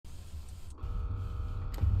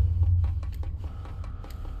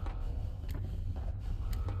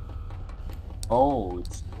Oh,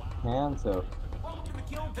 it's cancer.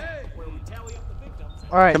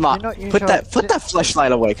 Alright, Come on, put that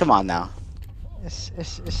flashlight away. Come on now.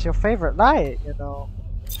 It's your favorite light, you know.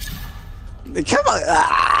 Come on.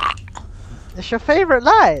 Ah! It's your favorite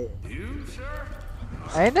light.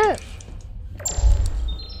 Ain't it?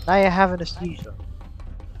 Now you're having a seizure.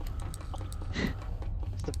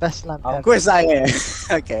 It's the best lamp ever. Of course I am.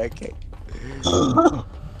 Okay.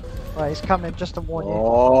 Right, he's coming just to warn you.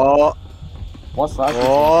 Oh. What's that?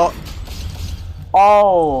 Oh.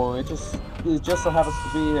 Oh, it just so happens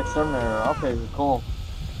to be exterminator. Okay, cool.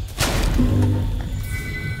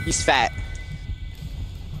 He's fat.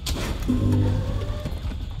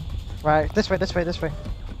 Right, this way.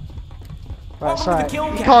 Right, sorry.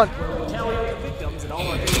 You can't.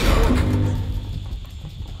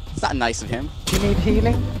 It's not nice of him. Do you need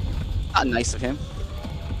healing? Not nice of him.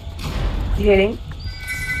 Healing.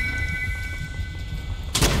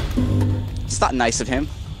 It's not nice of him.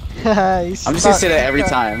 He's I'm just gonna say that every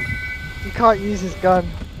stuck. time. You can't use his gun.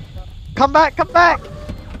 Come back!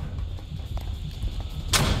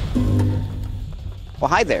 Well,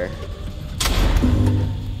 hi there.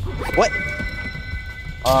 What?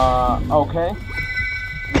 Okay.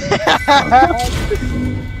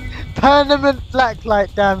 Permanent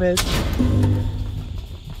blacklight damage.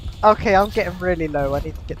 Okay, I'm getting really low. I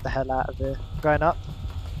need to get the hell out of here. Going up.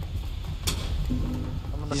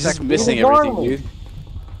 I'm on the He's just second missing floor. everything, dude.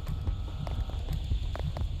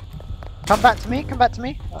 Come back to me.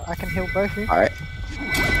 I can heal both of you. Alright.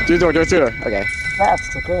 Do the door. Okay.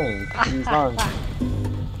 That's okay. He's on.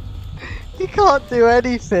 He can't do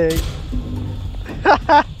anything.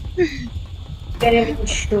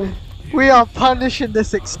 We are punishing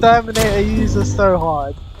this exterminator user so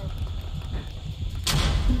hard.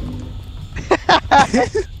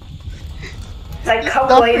 Like come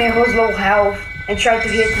away in his low health and try to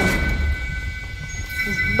hit him.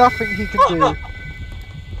 There's nothing he can do.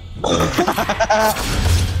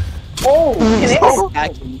 Oh!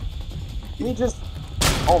 He He just.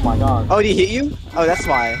 Oh my god. Oh, did he hit you? Oh, that's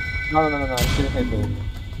why. No, he didn't hit me.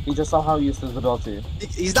 He just somehow used his ability.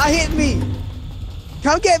 He's not hitting me!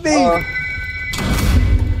 Come get me!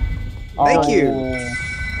 Thank you!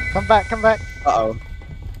 Come back. Uh-oh.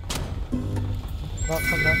 Not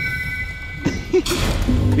come back.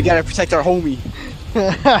 We gotta protect our homie.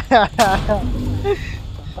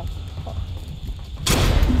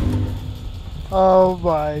 Oh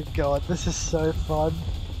my god, this is so fun.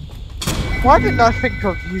 Why didn't I think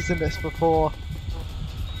of using this before?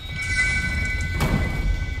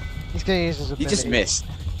 He's gonna use his ability. You just missed.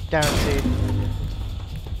 Guaranteed.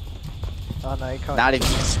 Oh no, he can't. Not if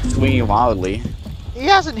he's swinging wildly. He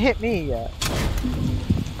hasn't hit me yet.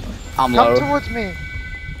 I'm Come low. towards me.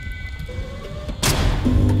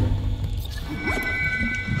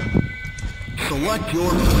 Select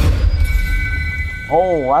your.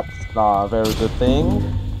 Oh, that's not a very good thing.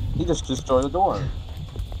 He just destroyed the door.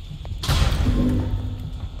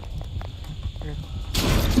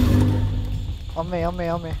 On me.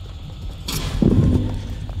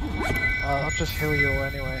 I'll just heal you all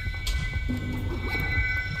anyway.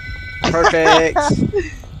 Perfect.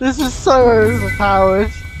 This is so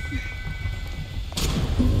overpowered.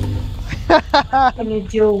 Can you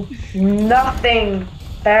do nothing?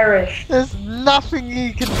 Perish. There's nothing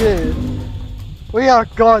he can do. We are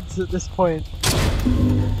gods at this point.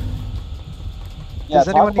 Yeah, Does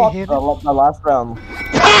anyone need healing? the last round.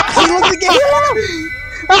 He looked again.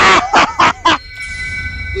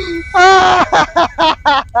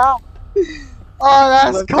 Oh,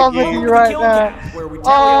 that's comedy right there.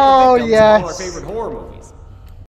 Oh, yes.